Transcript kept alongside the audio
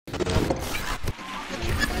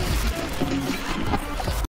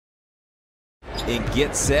and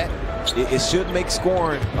get set, it should make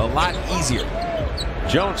scoring a lot easier.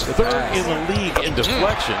 Jones third in the league in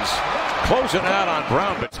deflections. Closing out on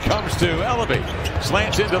Brown, but comes to Ellaby.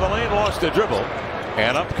 Slants into the lane, lost the dribble.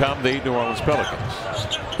 And up come the New Orleans Pelicans.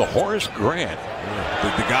 The Horace Grant.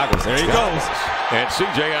 The goggles. There he goes. And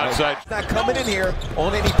CJ outside. Not coming in here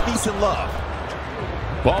on any peace and love.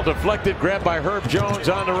 Ball deflected, grabbed by Herb Jones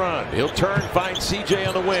on the run. He'll turn, find CJ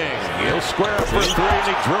on the wing. He'll square up for three,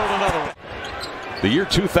 and he drilled another one. The year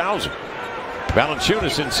 2000.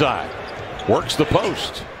 Valanciunas inside. Works the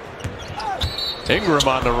post. Ingram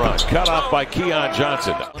on the run. Cut off by Keon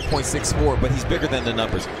Johnson. 1.64, but he's bigger than the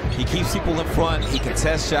numbers. He keeps people in front. He can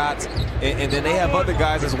test shots. And then they have other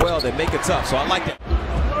guys as well that make it tough. So I like that.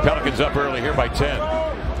 Pelicans up early here by 10.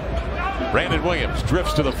 Brandon Williams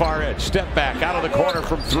drifts to the far edge. Step back out of the corner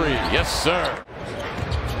from three. Yes, sir.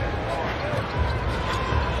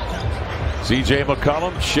 C.J.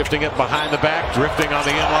 McCollum shifting it behind the back, drifting on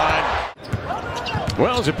the inline.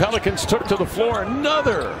 Well, as the Pelicans took to the floor,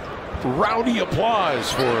 another rowdy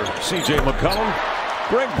applause for C.J. McCollum.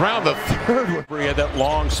 Greg Brown, the third. He had that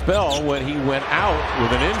long spell when he went out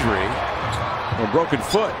with an injury, a broken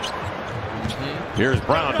foot. Here's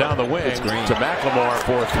Brown down the wing to McLemore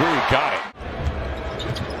for three. Got it.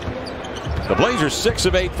 The Blazers 6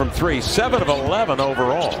 of 8 from three, 7 of 11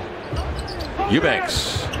 overall.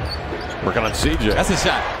 Eubanks working on CJ. That's a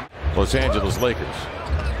shot. Los Angeles Lakers.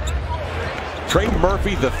 Trey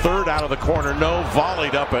Murphy, the third out of the corner. No,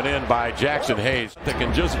 volleyed up and in by Jackson Hayes. That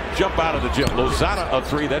can just jump out of the gym. Lozada of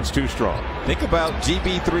three, that's too strong. Think about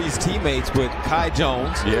GB3's teammates with Kai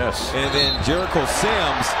Jones. Yes. And then Jericho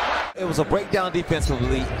Sims. It was a breakdown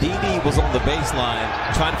defensively. DD was on the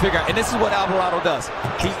baseline trying to figure out, and this is what Alvarado does.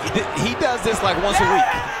 He does this like once a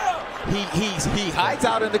week. He hides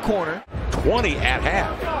out in the corner. 20 at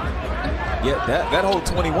half. Yeah, that whole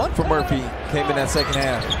 21 for Murphy came in that second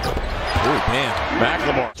half. Oh, man.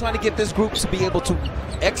 McLemore Trying to get this group to be able to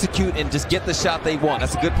execute and just get the shot they want.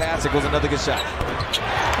 That's a good pass. There goes another good shot.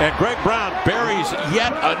 And Greg Brown buries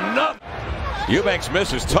yet another. Eubanks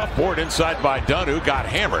misses. Tough board inside by Dunn, who got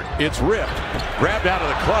hammered. It's ripped. Grabbed out of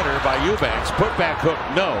the clutter by Eubanks. Put back hook,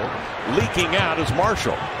 no. Leaking out is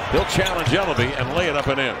Marshall. He'll challenge Ellaby and lay it up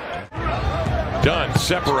and in. Dunn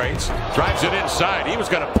separates. Drives it inside. He was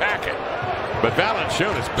going to pack it. But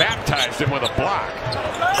Valanciunas baptized him with a block.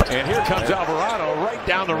 And here comes Alvarado right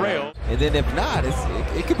down the rail. And then if not,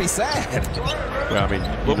 it could be sad. Well, I mean,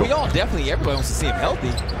 but we all definitely, everybody wants to see him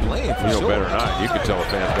healthy, playing for sure. Better than I. You can tell the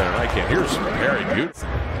fans better than I can. Here's Harry Butte.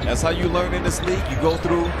 That's how you learn in this league. You go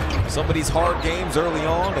through some of these hard games early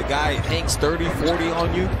on. The guy hangs 30, 40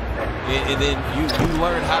 on you. And then you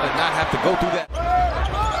learn how to not have to go through that.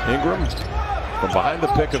 Ingram from behind the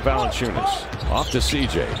pick of Valanciunas. Off to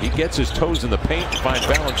CJ. He gets his toes in the paint to find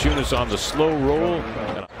Valanciunas on the slow roll.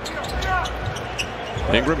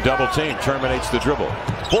 Ingram double team, terminates the dribble.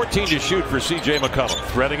 14 to shoot for C.J. McCollum,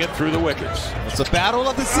 threading it through the wickets. It's a battle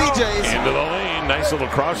of the CJs. Into the lane, nice little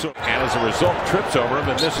crossover. And as a result, trips over him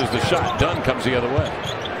and misses the shot. Dunn comes the other way.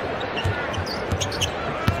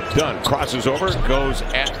 Dunn crosses over, goes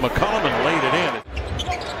at McCollum and laid it in.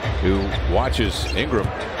 Who watches Ingram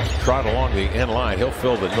trot along the end line. He'll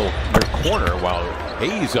fill the near corner while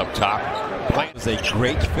Hayes up top. Is a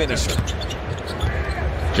great finisher.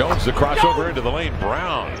 Jones the crossover into the lane.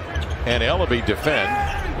 Brown and Ellaby defend.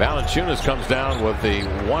 Valanciunas comes down with the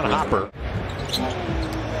one hopper.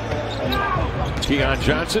 Keon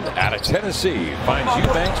Johnson out of Tennessee finds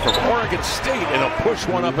Eubanks from Oregon State and he'll push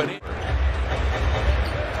one up and in.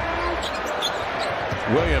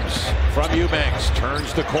 Williams from Eubanks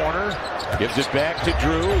turns the corner, gives it back to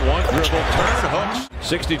Drew. One dribble, turn, hooks,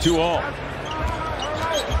 62 all.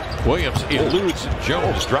 Williams eludes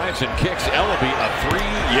Jones, drives and kicks. Ellaby a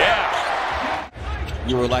three, yeah.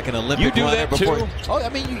 You were like an Olympic You do runner that before. too? Oh, I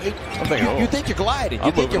mean, you think you're gliding.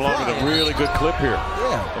 I'm moving along at a really good clip here.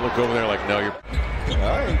 Yeah. I look over there like, no, you're.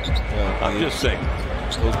 All right. I'm just saying.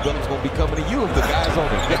 Those buildings going to be coming to you if the guys on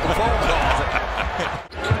the phone.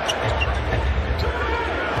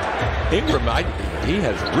 Ingram, he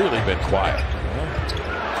has really been quiet.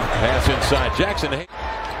 Pass inside. Jackson.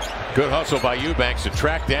 Good hustle by Eubanks to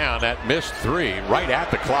track down that missed three right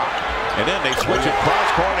at the clock. And then they switch it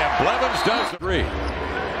cross court and Blevins does the three.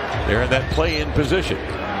 They're in that play-in position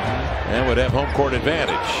and would have home court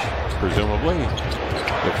advantage, presumably,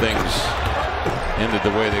 if things ended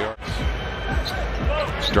the way they are.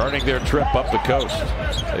 Starting their trip up the coast.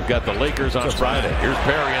 They've got the Lakers on Friday. Here's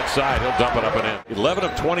Perry inside. He'll dump it up and in. 11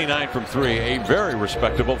 of 29 from three. A very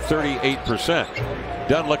respectable 38%.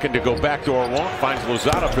 Dunn looking to go backdoor won't. Finds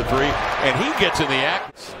Lozada for three. And he gets in the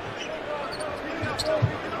act.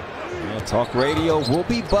 Talk radio will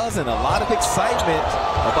be buzzing. A lot of excitement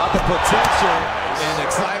about the potential and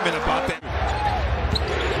excitement about that.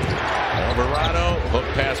 Alvarado, hook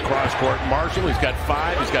pass cross court. Marshall, he's got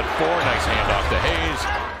 5. He's got 4. Nice handoff to Hayes.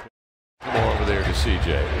 Over there to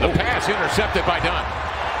CJ. The pass intercepted by Dunn.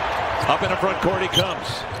 Up in the front court he comes.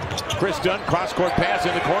 Chris Dunn, cross court pass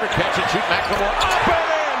in the corner. Catch and shoot. McLemore up and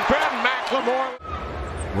in. Ben McLemore.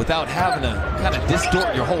 Without having to kind of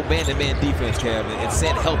distort your whole man-to-man defense, Kevin, and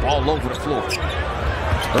send help all over the floor.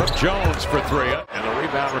 Herb Jones for 3. And the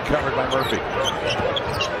rebound recovered by Murphy.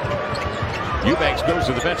 Eubanks goes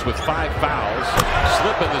to the bench with 5 fouls.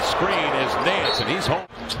 Slipping the screen is Nance, and he's home.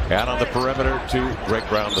 Out on the perimeter to Greg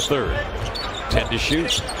Brown III. 10 to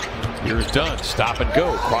shoot. Here's Dunn. Stop and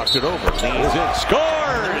go. Crossed it over. Leans in.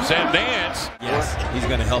 Scores! And Nance. Yes, he's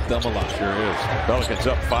going to help them a lot. Sure is. Pelicans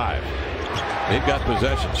up 5. They've got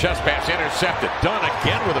possession. Chest pass intercepted. Dunn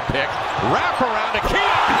again with a pick. Wrap around to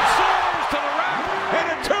Keon. Serves to the rack. And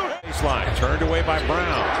a 2. Baseline. Turned away by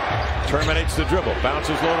Brown. Terminates the dribble.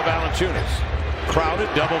 Bounces low to Valanciunas. Crowded.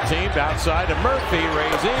 Double teamed. Outside to Murphy.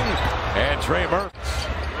 Raising. And Trey Murphy.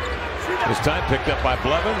 This time picked up by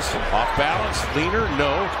Blevins. Off balance. Leaner.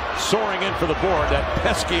 No. Soaring in for the board. That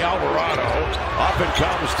pesky Alvarado. Often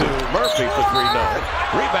comes to Murphy for 3. No.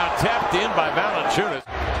 Rebound tapped in by Valanciunas.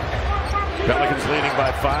 Pelicans leading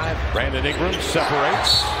by 5. Brandon Ingram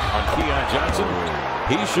separates on Keon Johnson.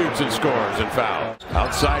 He shoots and scores and fouls.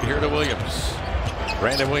 Outside here to Williams.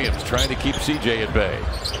 Brandon Williams trying to keep CJ at bay.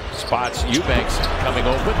 Spots Eubanks coming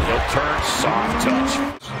open. He'll turn. Soft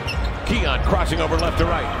touch. Keon crossing over left to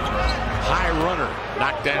right. High runner.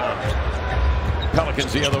 Knocked down.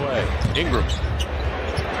 Pelicans the other way. Ingram.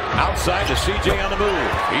 Outside to CJ on the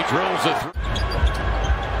move. He drills it through.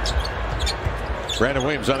 Brandon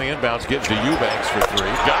Williams on the inbounds gives to Eubanks for 3.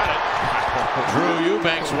 Got it. Drew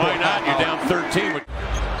Eubanks, why not? You're down 13.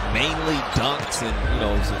 Mainly dunks and,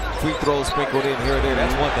 some free throws sprinkled in here or there.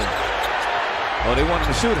 That's one thing. Oh, they wanted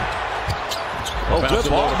to shoot him. Oh, good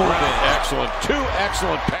ball movement. Excellent. 2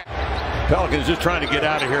 excellent passes. Pelicans just trying to get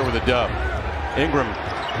out of here with a dub. Ingram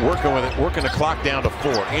working with it, working the clock down to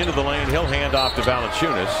 4. Into the lane, he'll hand off to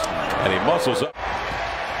Valanciunas, and he muscles up.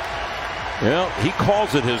 Well, he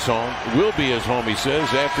calls it his home. Will be his home, he says,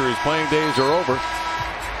 after his playing days are over.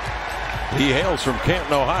 He hails from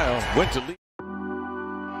Canton, Ohio. Went to